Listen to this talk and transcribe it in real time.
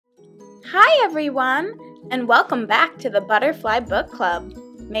Hi everyone, and welcome back to the Butterfly Book Club.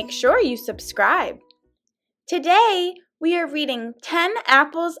 Make sure you subscribe. Today, we are reading 10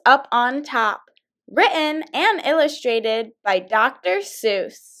 Apples Up on Top, written and illustrated by Dr.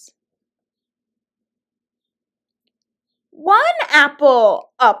 Seuss. 1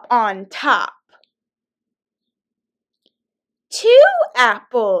 apple up on top. 2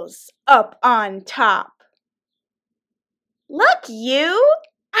 apples up on top. Look, you!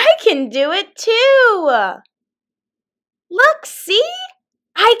 I can do it too! Look, see?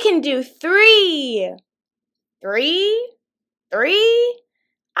 I can do 3. 3, 3.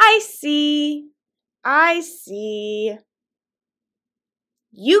 I see.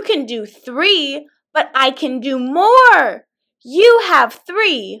 You can do 3, but I can do more. You have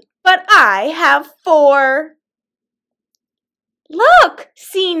 3, but I have 4. Look,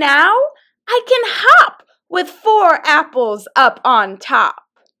 see now? I can hop with 4 apples up on top.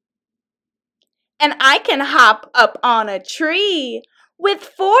 And I can hop up on a tree with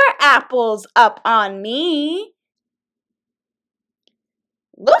 4 apples up on me.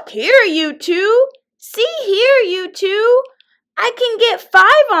 Look here, you two. See here, you two. I can get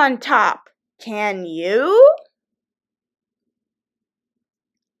 5 on top. Can you?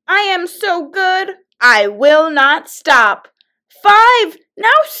 I am so good, I will not stop. 5, now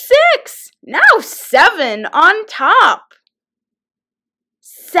 6, now 7 on top.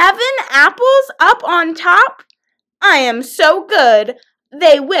 7 apples up on top? I am so good,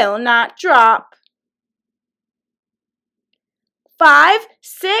 they will not drop. 5,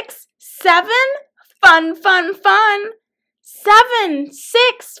 6, 7, fun, fun, fun. 7,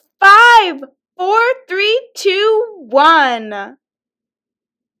 6, 5, 4, 3, 2, 1.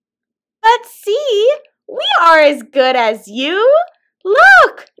 But see, we are as good as you.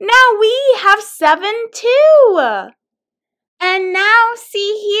 Look, now we have 7 too. And now,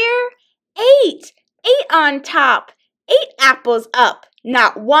 see here, 8 on top, 8 apples up,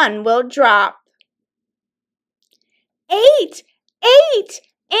 not 1 will drop. 8,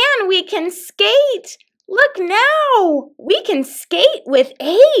 and we can skate. Look now, we can skate with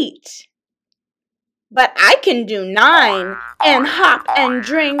 8. But I can do 9 and hop and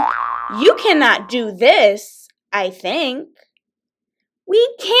drink. You cannot do this, I think. We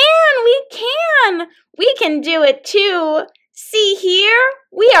can do it too. See here,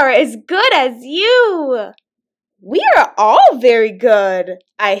 we are as good as you. We are all very good,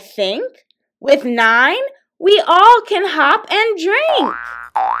 I think. With 9, we all can hop and drink.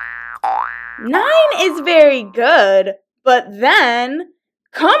 9 is very good, but then,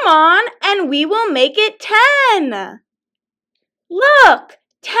 come on and we will make it 10. Look,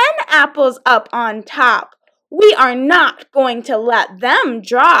 10 apples up on top. We are not going to let them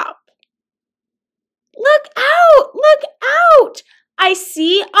drop. Look out! Look out! I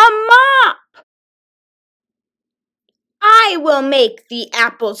see a mop. I will make the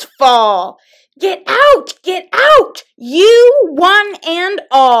apples fall. Get out! Get out! You, one and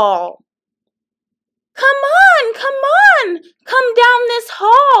all. Come on! Come on! Come down this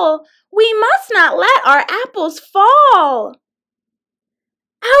hall. We must not let our apples fall.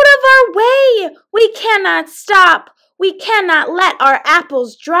 Out of our way! We cannot stop. We cannot let our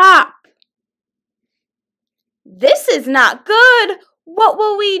apples drop. This is not good. What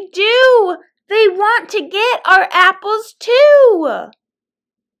will we do? They want to get our apples too.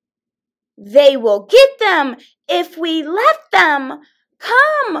 They will get them if we let them.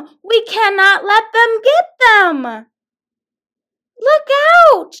 Come, we cannot let them get them. Look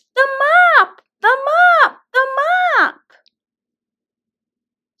out! The mop! The mop! The mop!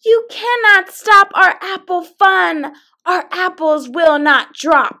 You cannot stop our apple fun. Our apples will not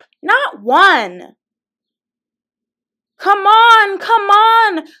drop, not 1. Come on, come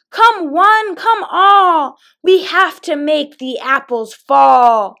 1, come all. We have to make the apples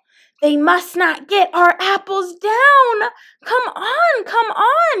fall. They must not get our apples down. Come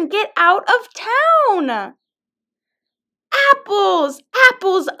on, get out of town. Apples,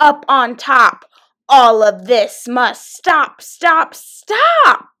 apples up on top. All of this must stop, stop,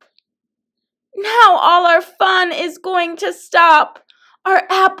 stop. Now all our fun is going to stop. Our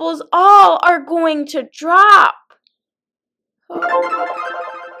apples all are going to drop.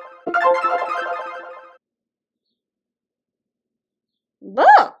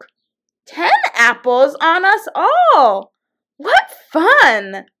 Look, 10 apples on us all. What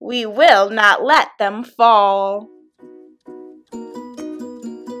fun! We will not let them fall.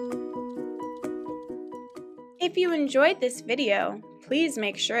 If you enjoyed this video, please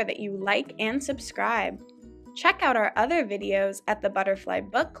make sure that you like and subscribe. Check out our other videos at the Butterfly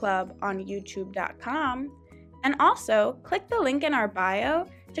Book Club on youtube.com. And also, click the link in our bio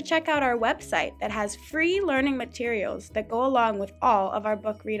to check out our website that has free learning materials that go along with all of our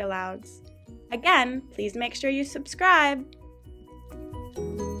book read-alouds. Again, please make sure you subscribe.